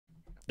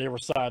They were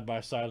side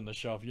by side on the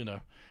shelf, you know.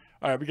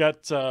 All right, we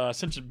got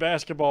Ascension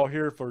basketball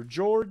here for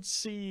George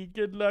C.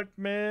 Good luck,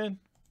 man.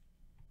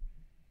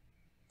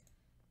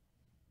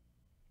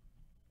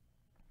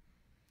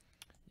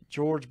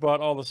 George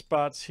bought all the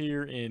spots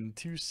here in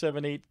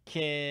 278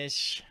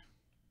 cash.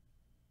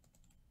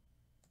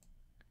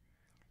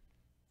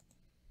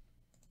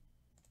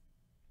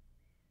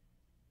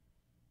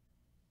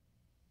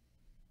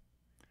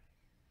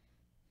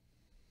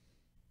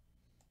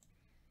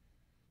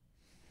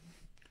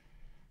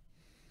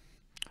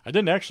 I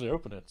didn't actually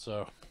open it,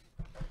 so.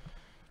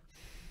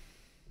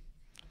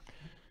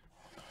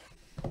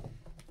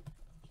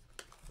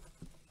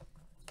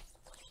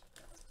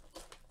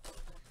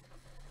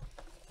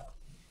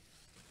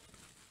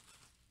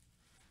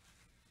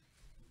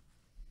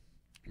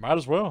 Might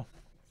as well.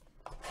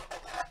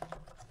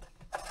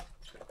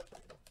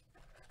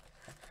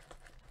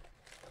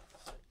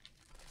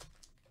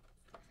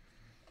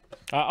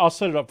 I'll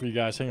set it up for you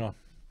guys. Hang on.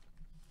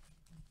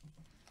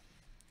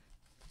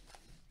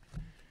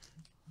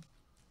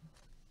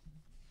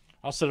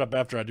 I'll set it up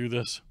after I do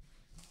this.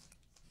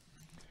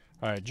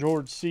 All right,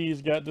 George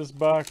C's got this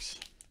box.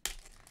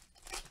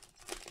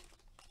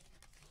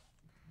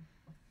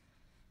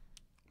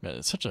 Man,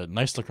 it's such a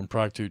nice looking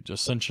product too.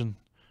 Ascension,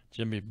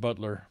 Jimmy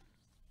Butler.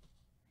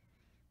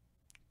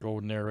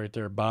 Golden there right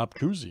there. Bob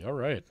Cousy. All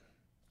right.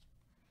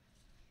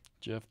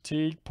 Jeff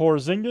Teague,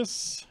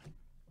 Porzingis.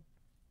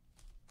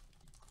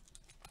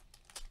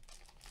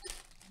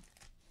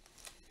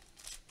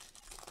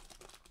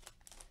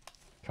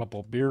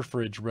 Couple beer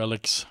fridge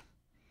relics.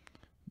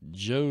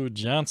 Joe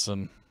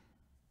Johnson.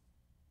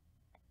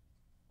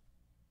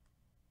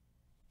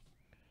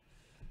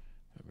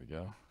 There we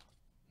go.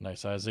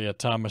 Nice Isaiah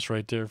Thomas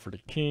right there for the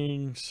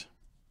Kings.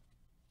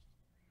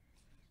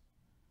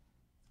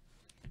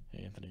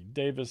 Anthony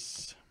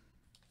Davis.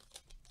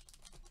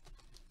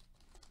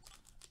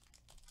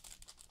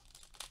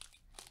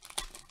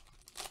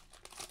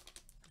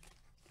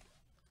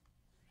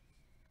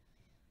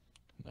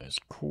 Nice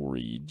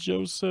Corey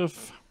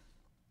Joseph.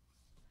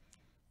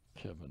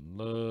 Kevin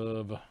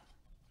Love.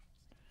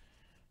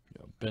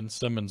 Ben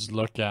Simmons,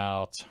 look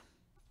out.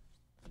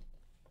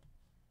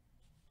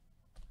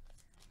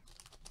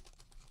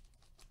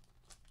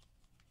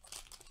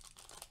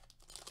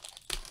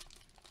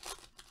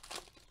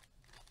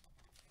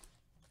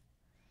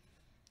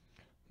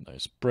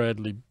 Nice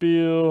Bradley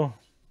Beal.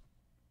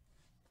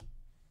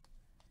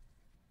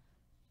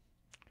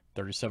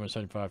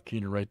 37.75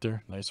 Keener right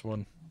there. Nice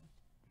one.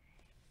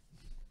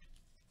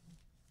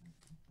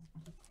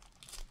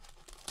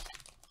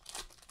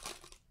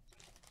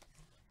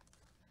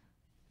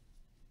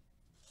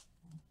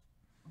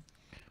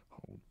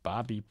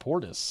 Bobby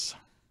Portis.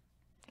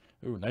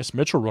 Ooh, nice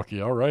Mitchell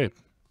rookie. All right.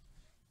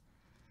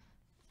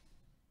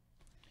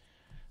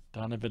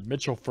 Donovan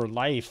Mitchell for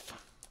life.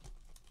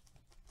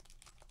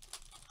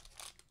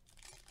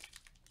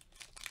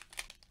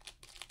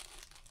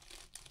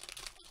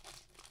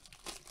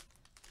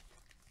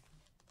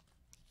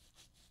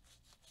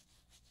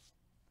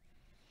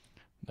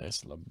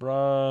 Nice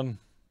LeBron.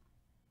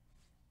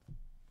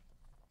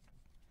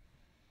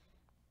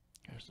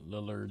 There's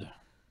Lillard.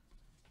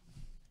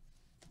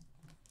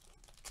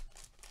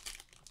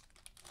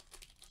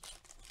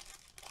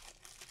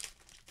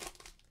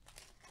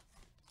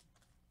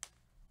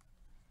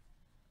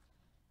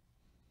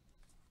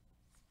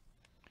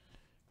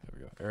 There we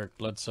go. Eric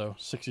Bledsoe,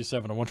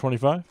 67 to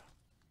 125.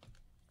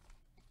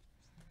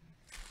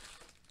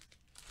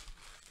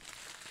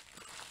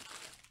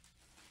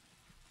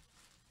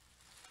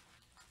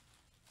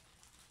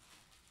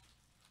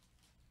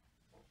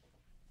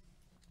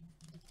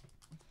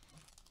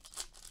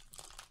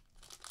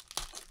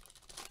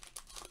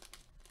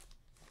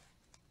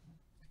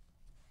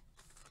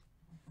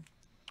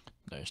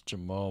 Nice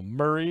Jamal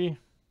Murray.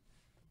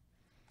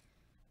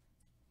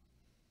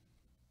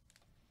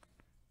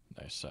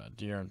 Nice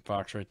De'Aaron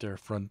Fox right there.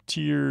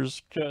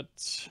 Frontiers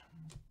cut.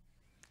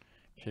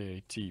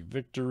 KAT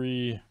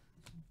Victory.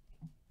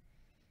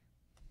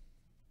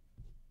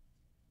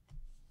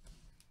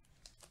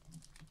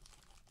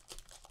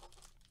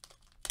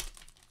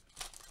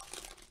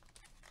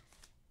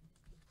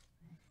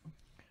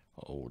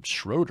 Old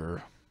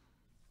Schroeder.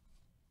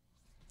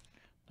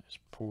 Nice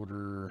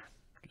Porter.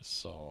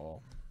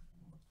 Gasol.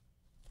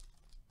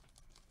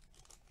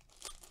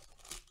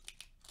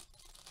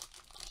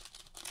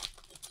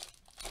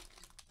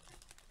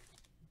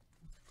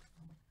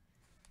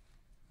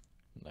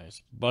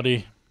 Nice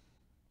Buddy.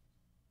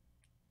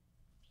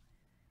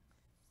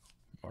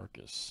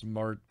 Marcus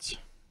Smart. Here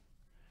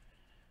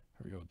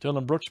we go.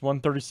 Dylan Brooks,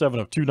 137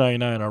 of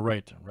 299. All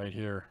right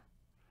here.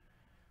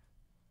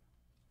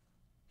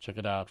 Check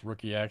it out.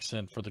 Rookie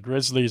accent for the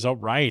Grizzlies. All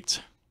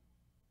right.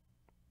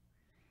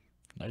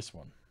 Nice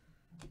one.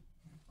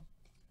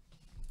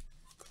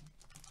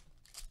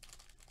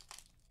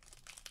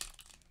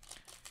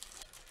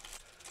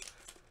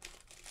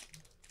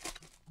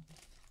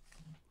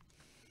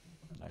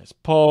 Nice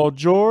Paul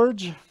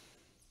George.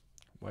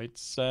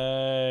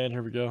 Whiteside.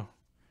 Here we go.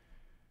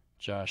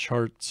 Josh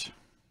Hart.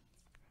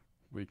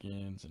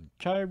 Wiggins and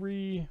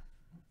Kyrie.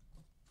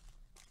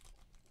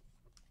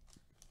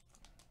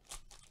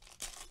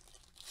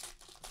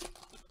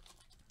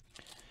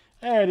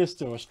 It is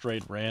still a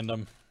straight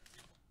random.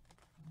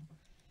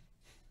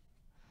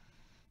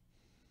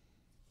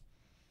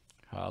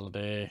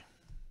 Holiday.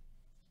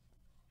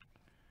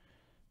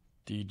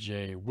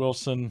 DJ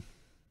Wilson.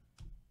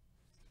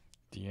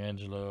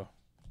 D'Angelo.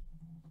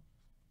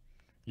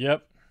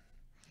 Yep.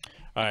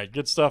 All right,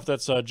 good stuff.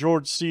 That's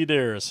George C.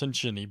 there.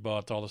 Ascension. He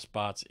bought all the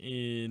spots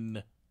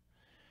in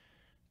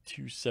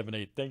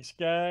 278. Thanks,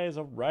 guys.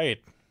 All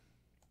right.